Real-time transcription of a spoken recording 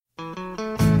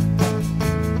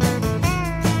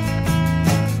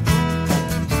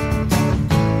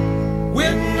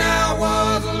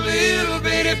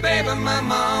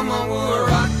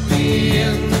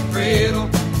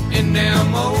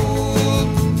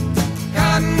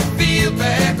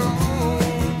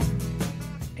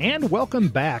And welcome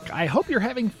back. I hope you're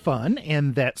having fun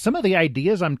and that some of the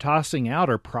ideas I'm tossing out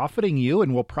are profiting you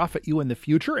and will profit you in the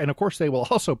future. And of course, they will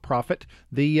also profit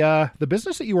the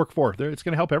business that you work for. It's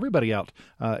going to help everybody out.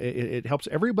 It helps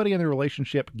everybody in the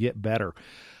relationship get better.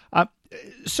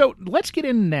 So let's get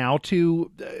in now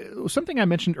to something I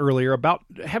mentioned earlier about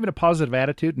having a positive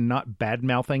attitude and not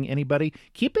bad-mouthing anybody.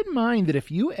 Keep in mind that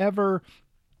if you ever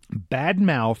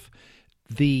bad-mouth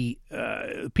the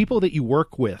people that you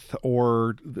work with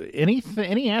or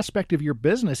any aspect of your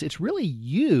business, it's really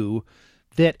you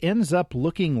that ends up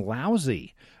looking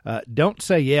lousy. Don't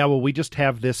say, yeah, well, we just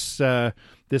have this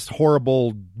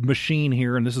horrible machine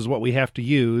here and this is what we have to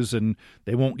use and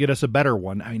they won't get us a better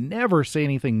one. I never say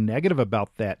anything negative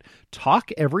about that.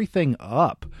 Talk everything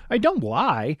up. I don't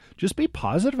lie. Just be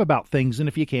positive about things. And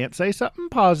if you can't say something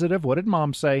positive, what did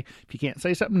Mom say? If you can't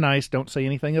say something nice, don't say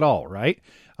anything at all, right?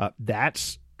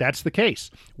 That's the case.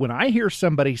 When I hear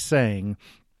somebody saying,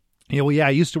 well, yeah,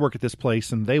 I used to work at this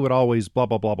place and they would always blah,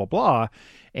 blah, blah, blah, blah,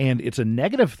 and it's a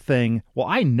negative thing, well,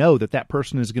 I know that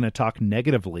person is going to talk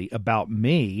negatively about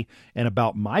me and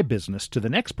about my business to the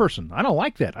next person. I don't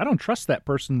like that. I don't trust that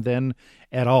person then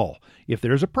at all. If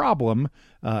there's a problem,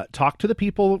 talk to the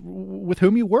people with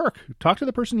whom you work. Talk to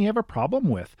the person you have a problem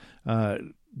with.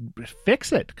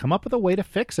 Fix it. Come up with a way to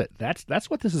fix it. That's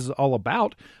what this is all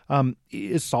about,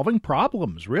 is solving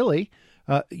problems, really.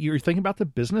 You're thinking about the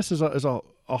business as a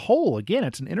whole. Again,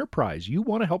 it's an enterprise. You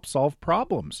want to help solve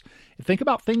problems. Think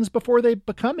about things before they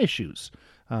become issues.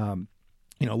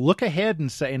 Look ahead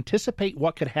and anticipate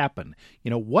what could happen.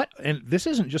 And this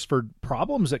isn't just for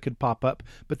problems that could pop up,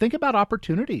 but think about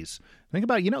opportunities. Think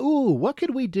about, what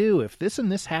could we do if this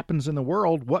and this happens in the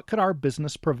world? What could our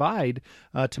business provide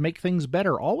to make things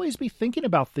better? Always be thinking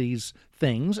about these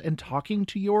things and talking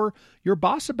to your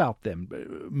boss about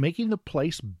them, making the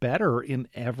place better in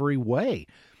every way.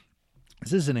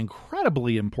 This is an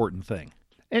incredibly important thing.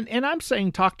 And I'm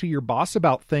saying talk to your boss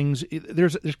about things.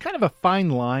 There's kind of a fine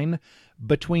line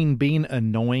between being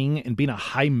annoying and being a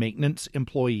high-maintenance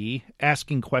employee,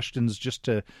 asking questions just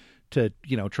to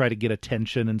try to get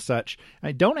attention and such.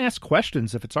 Don't ask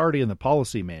questions if it's already in the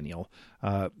policy manual.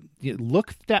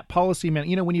 Look at that policy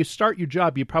manual. When you start your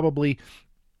job,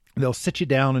 they'll sit you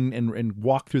down and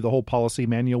walk through the whole policy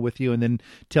manual with you and then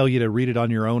tell you to read it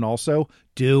on your own also.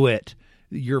 Do it.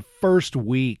 Your first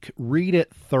week, read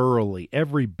it thoroughly,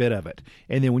 every bit of it.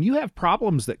 And then when you have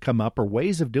problems that come up or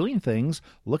ways of doing things,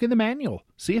 look in the manual.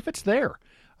 See if it's there.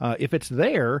 If it's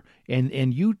there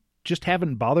and you just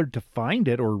haven't bothered to find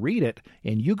it or read it,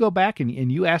 and you go back and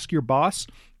you ask your boss,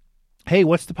 hey,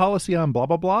 what's the policy on blah,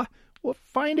 blah, blah? Well,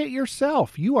 find it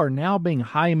yourself. You are now being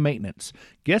high maintenance.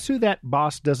 Guess who that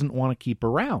boss doesn't want to keep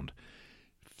around?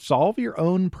 Solve your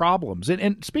own problems.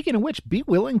 And speaking of which, be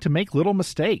willing to make little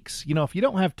mistakes. If you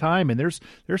don't have time and there's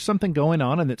something going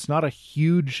on and it's not a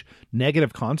huge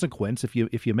negative consequence, if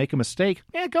you make a mistake,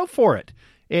 go for it.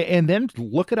 And then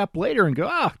look it up later and go,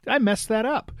 I messed that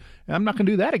up. I'm not going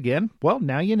to do that again. Well,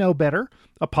 now you know better.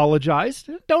 Apologize.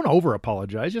 Don't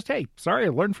over-apologize. Just, hey, sorry, I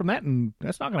learned from that and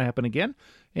that's not going to happen again.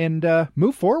 And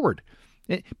move forward.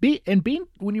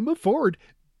 When you move forward,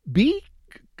 be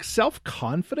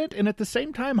self-confident and at the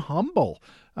same time humble.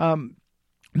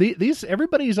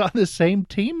 Everybody's on the same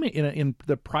team in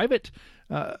the private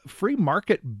free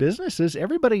market businesses.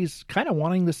 Everybody's kind of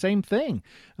wanting the same thing.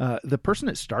 The person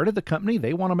that started the company,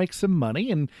 they want to make some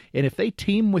money, and if they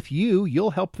team with you,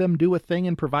 you'll help them do a thing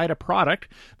and provide a product.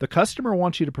 The customer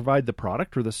wants you to provide the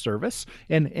product or the service,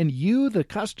 and you, the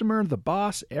customer, the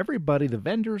boss, everybody, the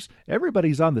vendors,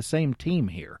 everybody's on the same team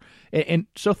here. And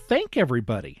so thank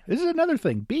everybody. This is another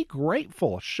thing. Be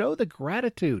grateful. Show the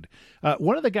gratitude.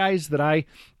 One of the guys that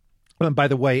by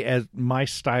the way, as my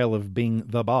style of being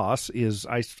the boss is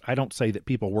I don't say that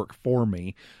people work for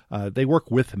me. They work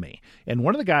with me. And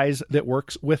one of the guys that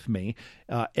works with me,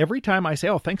 every time I say,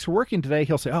 oh, thanks for working today,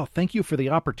 he'll say, oh, thank you for the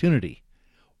opportunity.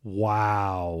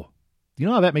 Wow. You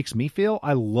know how that makes me feel?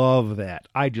 I love that.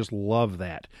 I just love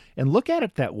that. And look at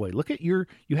it that way. Look at you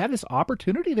have this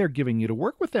opportunity they're giving you to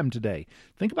work with them today.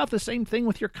 Think about the same thing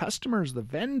with your customers, the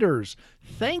vendors.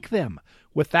 Thank them.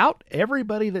 Without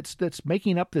everybody that's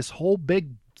making up this whole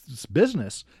big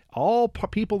business, all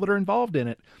people that are involved in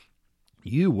it,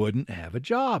 you wouldn't have a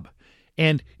job.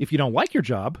 And if you don't like your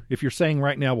job, if you're saying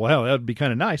right now, well, hell, that would be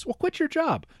kind of nice, well, quit your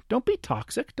job. Don't be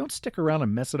toxic. Don't stick around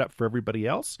and mess it up for everybody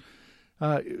else.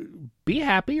 Be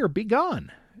happy or be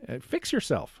gone. Fix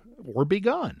yourself or be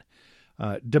gone.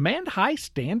 Demand high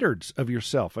standards of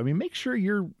yourself. I mean, make sure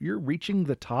you're reaching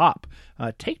the top.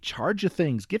 Take charge of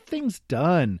things. Get things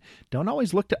done. Don't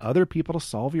always look to other people to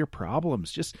solve your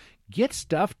problems. Just get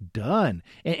stuff done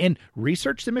and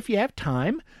research them if you have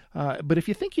time. But if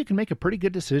you think you can make a pretty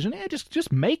good decision,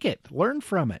 just make it. Learn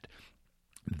from it.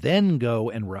 Then go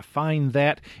and refine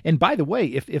that. And by the way,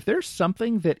 if there's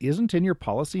something that isn't in your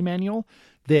policy manual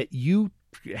that you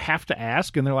have to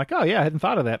ask, and they're like, oh yeah, I hadn't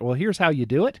thought of that. Well, here's how you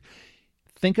do it.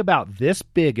 Think about this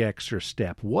big extra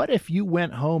step. What if you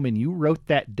went home and you wrote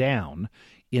that down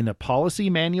in a policy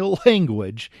manual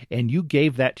language and you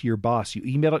gave that to your boss? You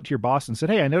emailed it to your boss and said,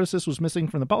 hey, I noticed this was missing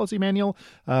from the policy manual.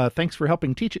 Thanks for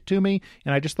helping teach it to me.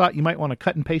 And I just thought you might want to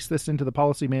cut and paste this into the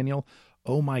policy manual.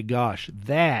 Oh my gosh,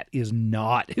 that is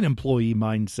not an employee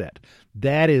mindset.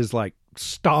 That is like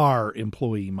star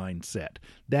employee mindset.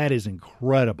 That is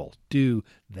incredible. Do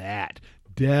that.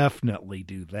 Definitely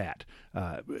do that.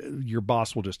 Your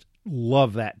boss will just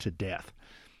love that to death.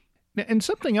 And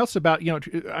something else about,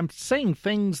 I'm saying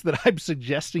things that I'm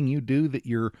suggesting you do that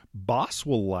your boss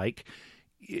will like.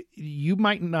 You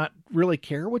might not really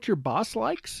care what your boss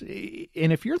likes.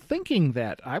 And if you're thinking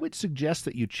that, I would suggest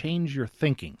that you change your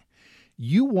thinking.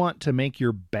 You want to make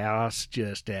your boss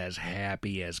just as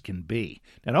happy as can be.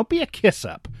 Now, don't be a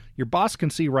kiss-up. Your boss can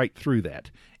see right through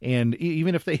that. And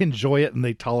even if they enjoy it and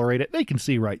they tolerate it, they can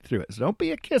see right through it. So don't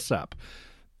be a kiss-up.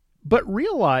 But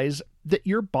realize that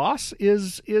your boss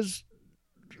is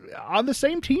on the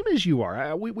same team as you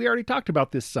are. We already talked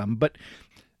about this some, but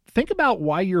think about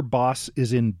why your boss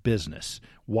is in business.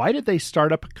 Why did they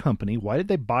start up a company? Why did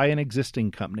they buy an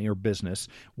existing company or business?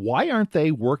 Why aren't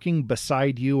they working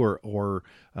beside you or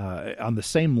on the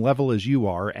same level as you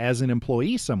are as an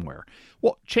employee somewhere?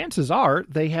 Well, chances are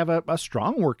they have a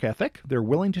strong work ethic. They're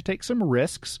willing to take some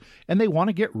risks, and they want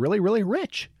to get really, really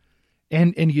rich.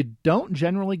 And you don't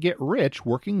generally get rich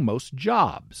working most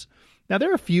jobs. Now, there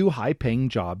are a few high-paying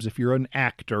jobs. If you're an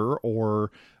actor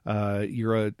or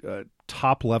you're a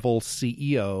top-level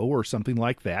CEO or something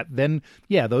like that, then,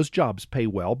 yeah, those jobs pay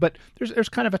well. But there's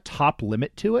kind of a top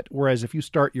limit to it, whereas if you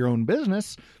start your own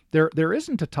business, there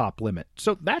isn't a top limit.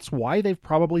 So that's why they've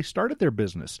probably started their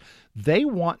business. They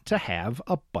want to have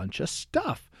a bunch of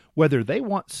stuff. Whether they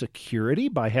want security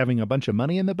by having a bunch of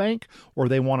money in the bank, or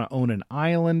they want to own an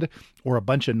island or a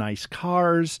bunch of nice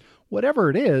cars, whatever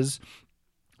it is,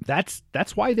 that's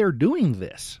why they're doing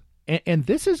this. And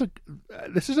this is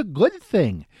a good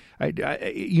thing.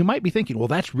 You might be thinking, well,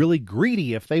 that's really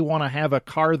greedy if they want to have a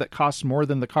car that costs more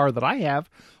than the car that I have.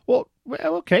 Well,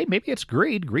 okay, maybe it's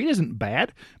greed. Greed isn't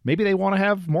bad. Maybe they want to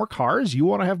have more cars. You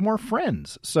want to have more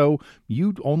friends. So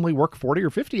you only work 40 or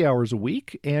 50 hours a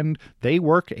week, and they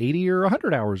work 80 or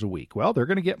 100 hours a week. Well, they're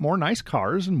going to get more nice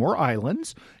cars and more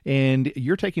islands, and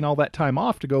you're taking all that time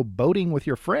off to go boating with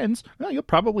your friends. Well, you'll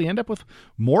probably end up with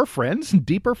more friends and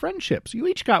deeper friendships. You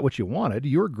each got what you wanted.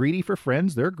 You're greedy for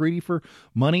friends. They're greedy for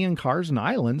money and cars and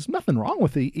islands. Nothing wrong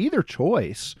with either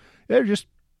choice. They're just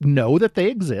know that they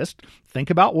exist, think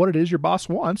about what it is your boss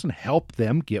wants, and help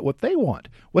them get what they want.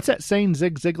 What's that saying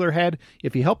Zig Ziglar had?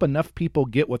 If you help enough people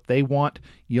get what they want,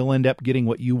 you'll end up getting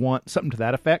what you want, something to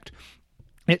that effect.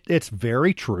 It's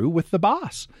very true with the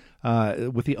boss,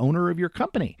 with the owner of your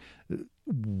company.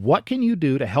 What can you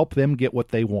do to help them get what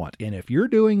they want? And if you're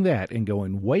doing that and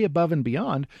going way above and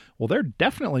beyond, well, they're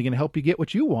definitely going to help you get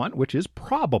what you want, which is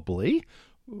probably,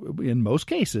 in most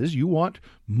cases, you want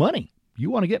money. You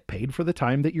want to get paid for the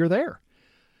time that you're there.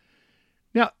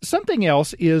 Now, something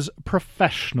else is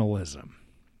professionalism.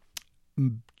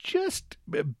 Just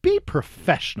be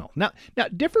professional. Now,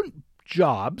 different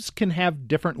jobs can have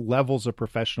different levels of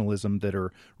professionalism that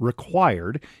are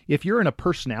required. If you're in a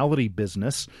personality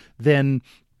business, then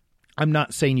I'm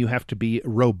not saying you have to be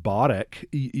robotic.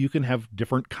 You can have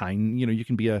different you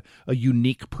can be a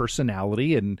unique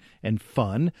personality and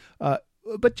fun.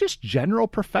 But just general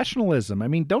professionalism. I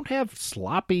mean, don't have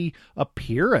sloppy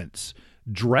appearance.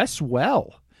 Dress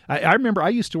well. I remember I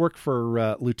used to work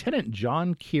for Lieutenant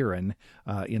John Kieran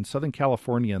in Southern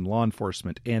California in law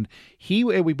enforcement, and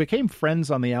we became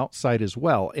friends on the outside as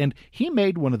well. And he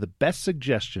made one of the best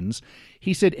suggestions.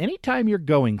 He said, anytime you're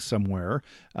going somewhere,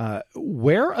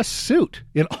 wear a suit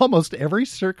in almost every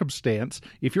circumstance.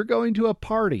 If you're going to a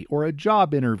party or a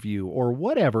job interview or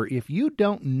whatever, if you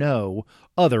don't know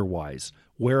otherwise,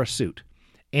 wear a suit.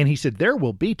 And he said, there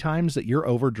will be times that you're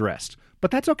overdressed,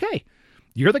 but that's okay.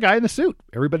 You're the guy in the suit.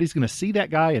 Everybody's going to see that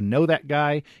guy and know that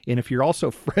guy. And if you're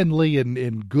also friendly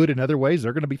and good in other ways,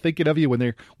 they're going to be thinking of you when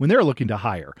they're looking to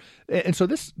hire. And so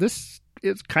this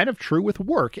is kind of true with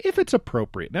work if it's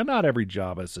appropriate. Now, not every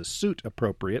job is a suit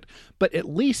appropriate, but at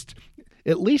least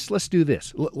at least let's do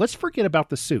this. Let's forget about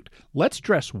the suit. Let's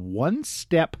dress one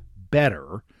step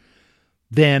better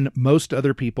than most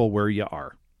other people where you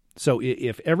are. So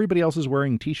if everybody else is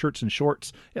wearing T-shirts and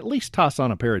shorts, at least toss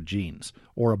on a pair of jeans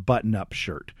or a button-up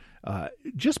shirt.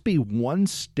 Just be one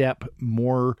step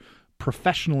more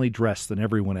professionally dressed than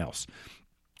everyone else.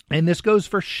 And this goes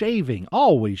for shaving.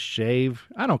 Always shave.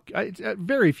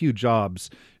 Very few jobs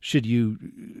should you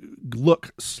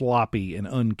look sloppy and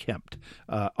unkempt.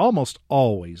 Almost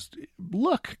always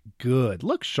look good,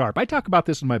 look sharp. I talk about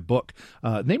this in my book.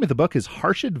 The name of the book is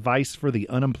Harsh Advice for the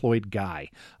Unemployed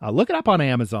Guy. Look it up on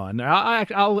Amazon.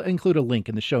 I'll include a link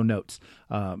in the show notes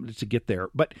to get there.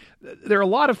 But there are a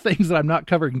lot of things that I'm not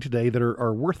covering today that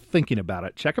are worth thinking about.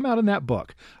 It. Check them out in that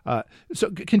book.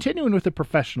 So continuing with the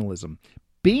professionalism.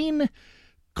 Being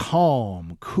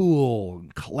calm, cool,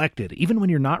 collected, even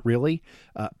when you're not really,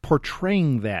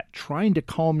 portraying that, trying to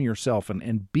calm yourself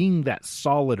and being that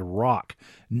solid rock.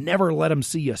 Never let them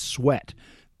see you sweat.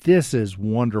 This is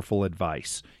wonderful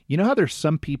advice. You know how there's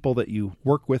some people that you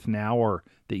work with now or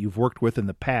that you've worked with in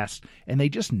the past, and they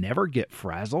just never get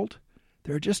frazzled?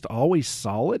 They're just always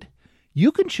solid.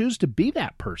 You can choose to be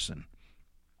that person.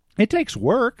 It takes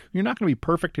work. You're not going to be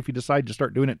perfect if you decide to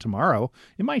start doing it tomorrow.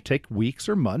 It might take weeks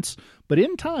or months, but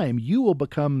in time, you will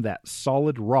become that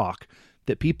solid rock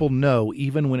that people know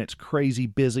even when it's crazy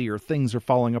busy or things are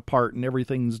falling apart and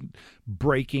everything's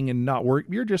breaking and not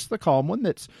working. You're just the calm one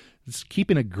that's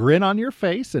keeping a grin on your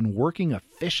face and working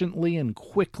efficiently and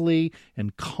quickly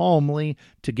and calmly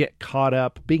to get caught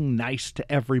up, being nice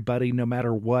to everybody no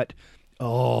matter what.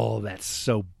 Oh, that's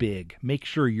so big. Make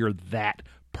sure you're that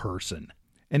person.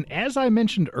 And as I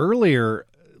mentioned earlier,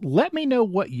 let me know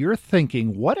what you're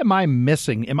thinking. What am I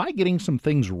missing? Am I getting some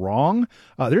things wrong?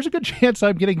 There's a good chance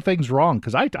I'm getting things wrong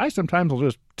because I sometimes will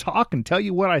just talk and tell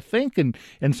you what I think, and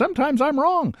sometimes I'm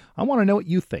wrong. I want to know what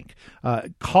you think.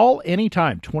 Call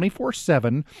anytime,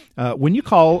 24/7. When you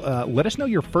call, let us know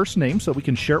your first name so we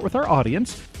can share it with our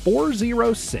audience.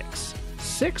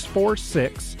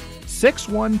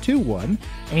 406-646-6121,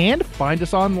 and find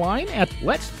us online at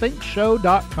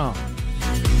letsthinkshow.com.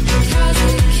 Because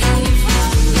we came